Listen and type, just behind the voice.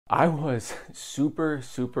I was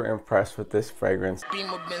super impressed with this fragrance.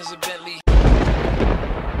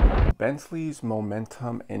 Bentley's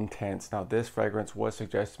Momentum Intense. Now this fragrance was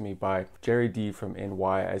suggested to me by Jerry D from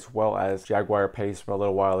NY, as well as Jaguar Pace from a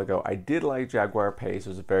little while ago. I did like Jaguar Pace. It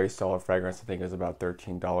was a very solid fragrance. I think it was about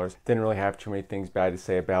 $13. Didn't really have too many things bad to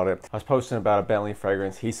say about it. I was posting about a Bentley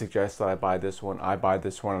fragrance. He suggested I buy this one. I buy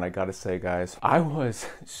this one, and I gotta say, guys, I was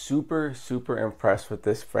super impressed with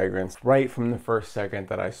this fragrance right from the first second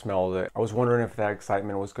that I smelled it. I was wondering if that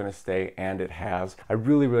excitement was gonna stay, and it has. I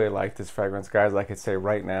really like this fragrance, guys. I could say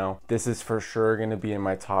right now, this is for sure going to be in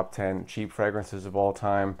my top 10 cheap fragrances of all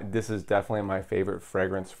time. This is definitely my favorite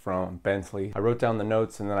fragrance from Bentley. I wrote down the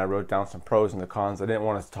notes and then I wrote down some pros and the cons. I didn't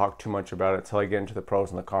want to talk too much about it until I get into the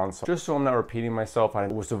pros and the cons. So just so I'm not repeating myself, I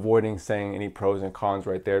was avoiding saying any pros and cons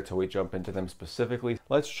right there till we jump into them specifically.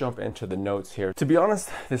 Let's jump into the notes here. To be honest,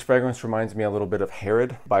 this fragrance reminds me a little bit of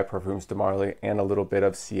Herod by Parfums de Marly and a little bit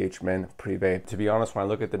of CH Men Privé. To be honest, when I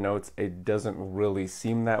look at the notes, it doesn't really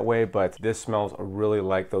seem that way, but this smells really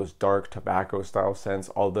like those dark tobacco style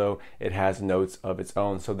scents, although it has notes of its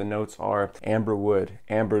own. So the notes are amberwood,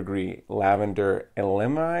 ambergris, lavender,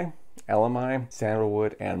 elemi,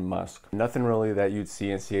 sandalwood, and musk. Nothing really that you'd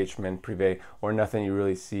see in CH Men Privé, or nothing you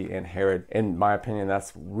really see in Herod. In my opinion,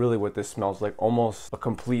 that's really what this smells like, almost a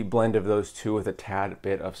complete blend of those two with a tad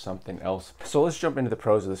bit of something else. So let's jump into the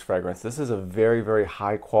pros of this fragrance. This is a very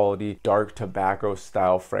high quality dark tobacco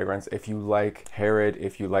style fragrance. If you like Herod,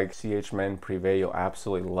 if you like CH Men Privé, you'll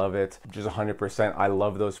absolutely love it. Just 100%. I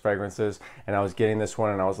love those fragrances, and I was getting this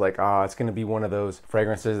one and I was like, it's gonna be one of those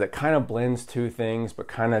fragrances that kind of blends two things but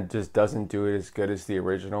kind of just doesn't do it as good as the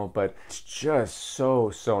original, but it's just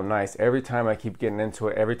so nice. Every time I keep getting into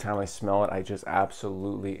it, every time I smell it, I just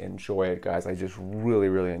absolutely enjoy it, guys. I just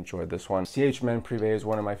really enjoyed this one. CH Men Privé is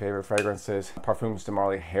one of my favorite fragrances. Parfums de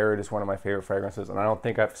Marly Herod is one of my favorite fragrances, and I don't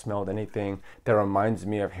think I've smelled anything that reminds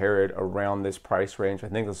me of Herod around this price range. I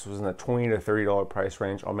think this was in the $20 to $30 price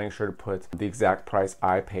range. I'll make sure to put the exact price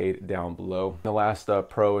I paid down below. The last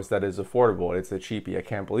pro is that it's affordable. It's a cheapie. I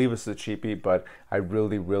can't believe it's a cheapie, but I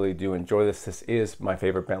really do enjoy this. This is my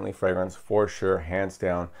favorite Bentley fragrance for sure, hands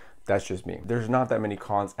down. That's just me. There's not that many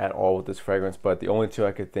cons at all with this fragrance, but the only two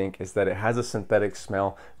I could think is that it has a synthetic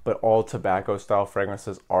smell, but all tobacco style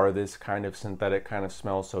fragrances are this kind of synthetic kind of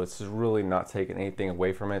smell, so it's really not taking anything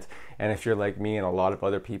away from it. And if you're like me and a lot of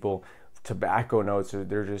other people, tobacco notes,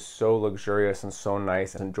 they're just so luxurious and so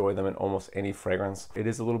nice, and enjoy them in almost any fragrance. It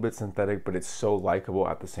is a little bit synthetic, but it's so likable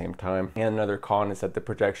at the same time. And another con is that the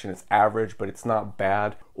projection is average, but it's not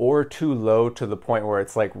bad or too low to the point where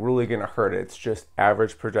it's like really gonna hurt it. It's just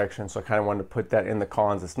average projection, so I kind of wanted to put that in the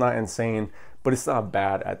cons. It's not insane, but it's not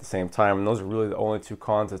bad at the same time. And those are really the only two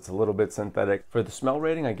cons. It's a little bit synthetic. For the smell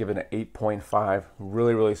rating, I give it an 8.5.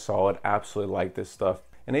 Really solid. Absolutely like this stuff.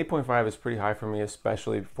 An 8.5 is pretty high for me,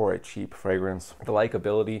 especially for a cheap fragrance. The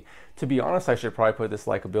likability, to be honest, I should probably put this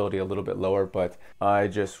likability a little bit lower, but I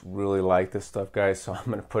just really like this stuff, guys, so I'm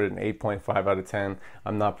going to put it an 8.5 out of 10.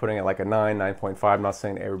 I'm not putting it like a 9, 9.5. I'm not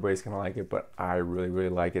saying everybody's going to like it, but I really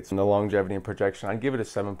like it. So the longevity and projection, I'd give it a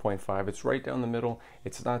 7.5. It's right down the middle.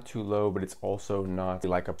 It's not too low, but it's also not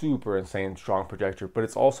like a super insane strong projector, but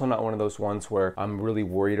it's also not one of those ones where I'm really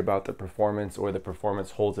worried about the performance or the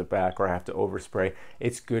performance holds it back or I have to overspray.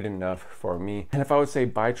 It's good enough for me. And if I would say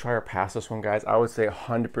buy, try, or pass this one, guys, I would say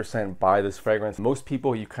 100% buy this fragrance. Most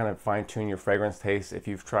people, you kind of fine tune your fragrance taste. If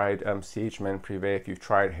you've tried CH Men Privé, if you've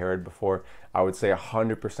tried Herod before, I would say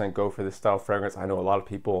 100% go for this style fragrance. I know a lot of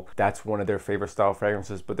people, that's one of their favorite style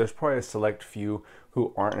fragrances, but there's probably a select few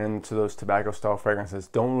who aren't into those tobacco style fragrances,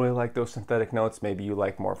 don't really like those synthetic notes. Maybe you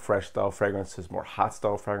like more fresh style fragrances, more hot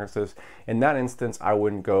style fragrances. In that instance, I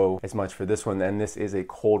wouldn't go as much for this one. And this is a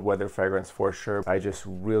cold weather fragrance for sure. I just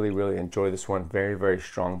really enjoy this one. Very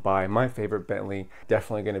strong buy. My favorite Bentley,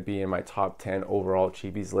 definitely going to be in my top 10 overall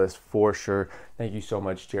cheapies list for sure. Thank you so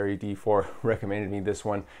much, Jerry D, for recommending me this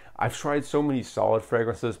one. I've tried so many solid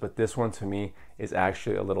fragrances, but this one to me is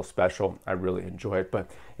actually a little special. I really enjoy it. But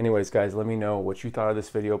anyways, guys, let me know what you thought of this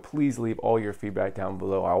video. Please leave all your feedback down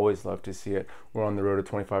below. I always love to see it. We're on the road to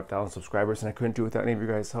 25,000 subscribers, and I couldn't do it without any of you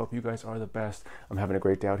guys' help. You guys are the best. I'm having a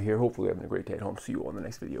great day out here. Hopefully having a great day at home. See you all in the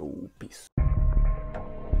next video. Peace.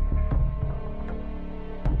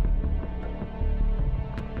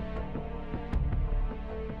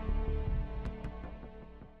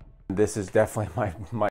 This is definitely my